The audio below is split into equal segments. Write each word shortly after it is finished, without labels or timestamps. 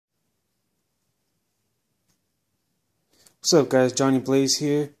What's up, guys? Johnny Blaze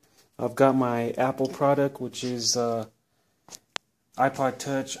here. I've got my Apple product, which is iPod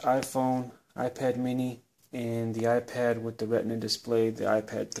Touch, iPhone, iPad Mini, and the iPad with the Retina display, the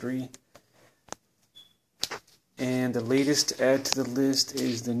iPad 3. And the latest to add to the list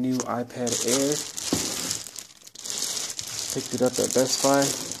is the new iPad Air. Picked it up at Best Buy.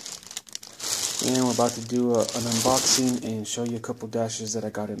 And we're about to do an unboxing and show you a couple dashes that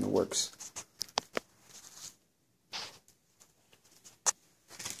I got in the works.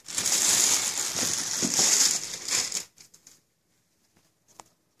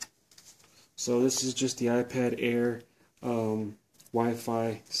 So this is just the iPad Air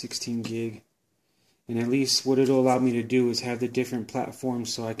Wi-Fi 16 gig. And at least what it'll allow me to do is have the different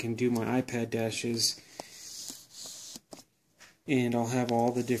platforms so I can do my iPad dashes. And I'll have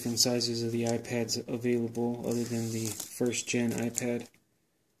all the different sizes of the iPads available other than the first gen iPad.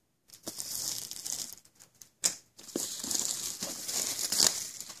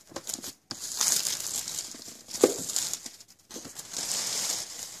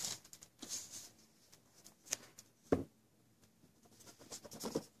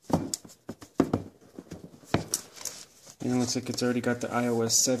 And it looks like it's already got the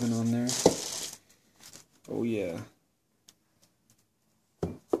iOS 7 on there. Oh yeah.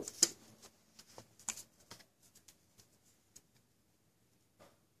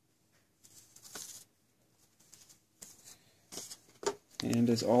 And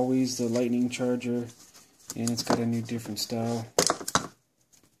as always, the lightning charger, and it's got a new different style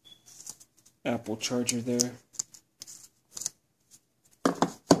Apple charger there.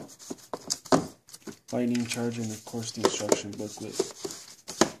 Lightning charger, and of course the instruction booklet.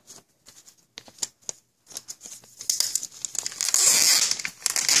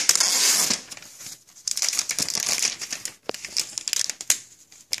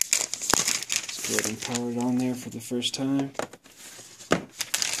 Let's go ahead and power it on there for the first time.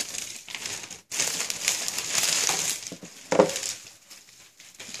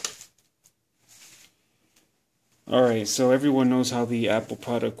 Alright, so everyone knows how the Apple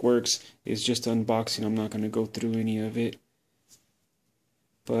product works. It's just unboxing. I'm not going to go through any of it.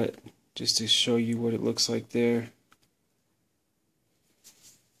 But just to show you what it looks like there.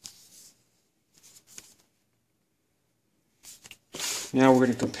 Now we're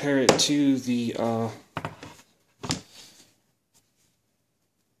going to compare it to the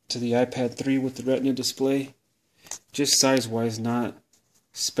iPad 3 with the Retina display. Just size-wise, not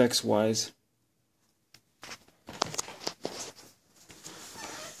specs-wise.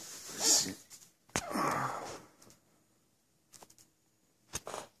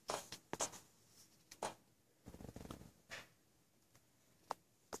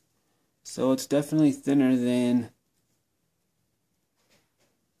 So it's definitely thinner than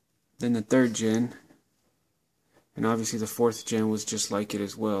the third gen, and obviously the fourth gen was just like it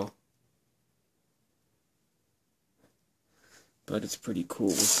as well. But it's pretty cool.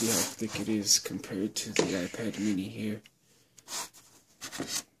 We'll see how thick it is compared to the iPad Mini here.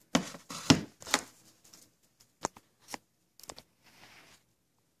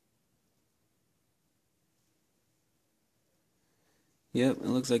 Yep, it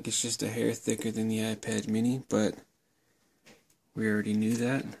looks like it's just a hair thicker than the iPad Mini, but we already knew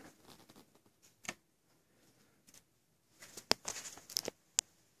that.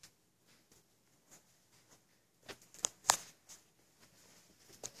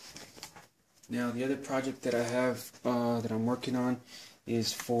 Now the other project that I have that I'm working on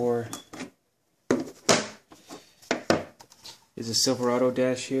is a Silverado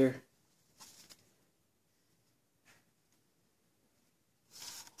dash here.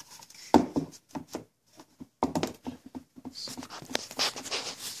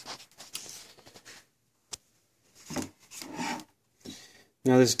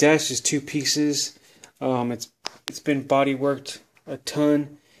 Now this dash is two pieces. It's been body worked a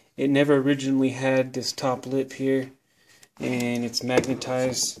ton. It never originally had this top lip here, and it's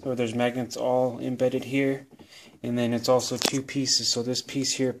magnetized, or there's magnets all embedded here. And then it's also two pieces, so this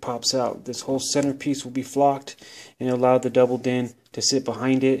piece here pops out. This whole center piece will be flocked and allow the double din to sit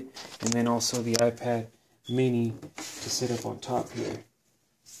behind it, and then also the iPad Mini to sit up on top here.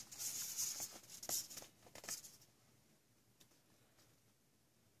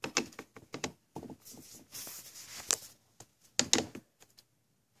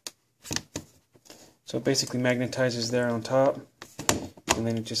 So it basically magnetizes there on top, and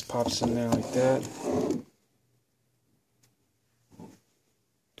then it just pops in there like that.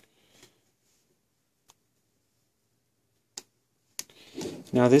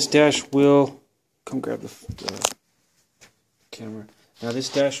 Now this dash will, come grab the camera. Now this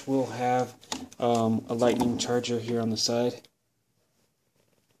dash will have a lightning charger here on the side.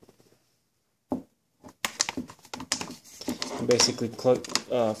 And basically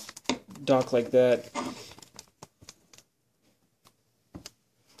dock like that.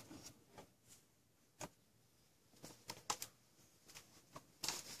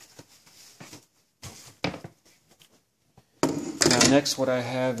 Now next what I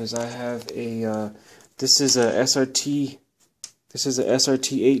have is a this is a SRT. This is a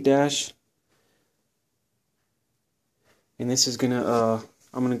SRT 8 dash, and this is gonna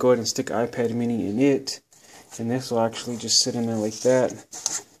I'm gonna go ahead and stick an iPad mini in it, and this will actually just sit in there like that,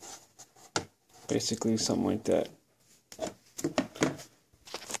 basically something like that.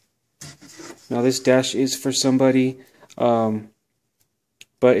 Now this dash is for somebody, but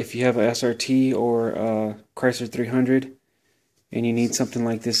if you have a SRT or a Chrysler 300 and you need something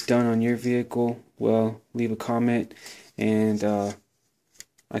like this done on your vehicle, well, leave a comment, and I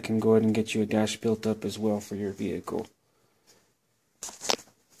can go ahead and get you a dash built up as well for your vehicle.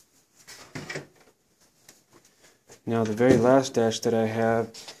 Now the very last dash that I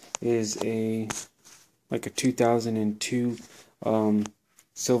have is like a 2002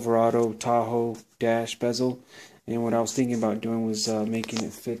 Silverado Tahoe dash bezel, and what I was thinking about doing was making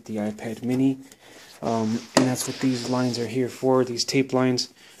it fit the iPad mini, and that's what these lines are here for. These tape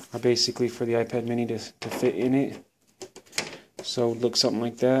lines are basically for the iPad mini to fit in it. So it looks something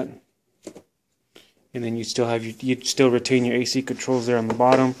like that, and then you'd still retain your AC controls there on the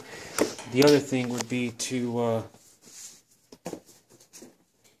bottom. The other thing would be to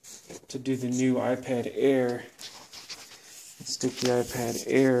do the new iPad Air. Stick the iPad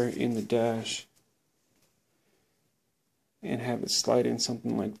Air in the dash and have it slide in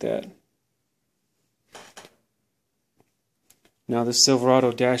something like that. Now the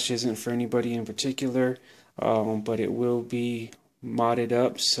Silverado dash isn't for anybody in particular, but it will be modded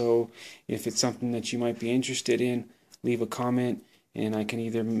up, so if it's something that you might be interested in, leave a comment and I can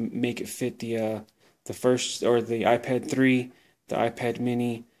either make it fit the first, or the iPad 3, the iPad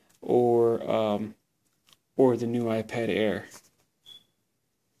mini, or the new iPad Air.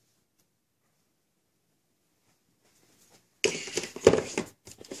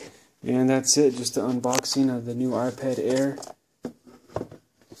 And that's it, just the unboxing of the new iPad Air.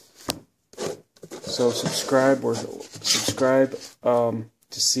 So subscribe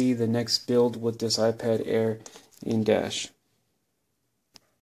to see the next build with this iPad Air in dash.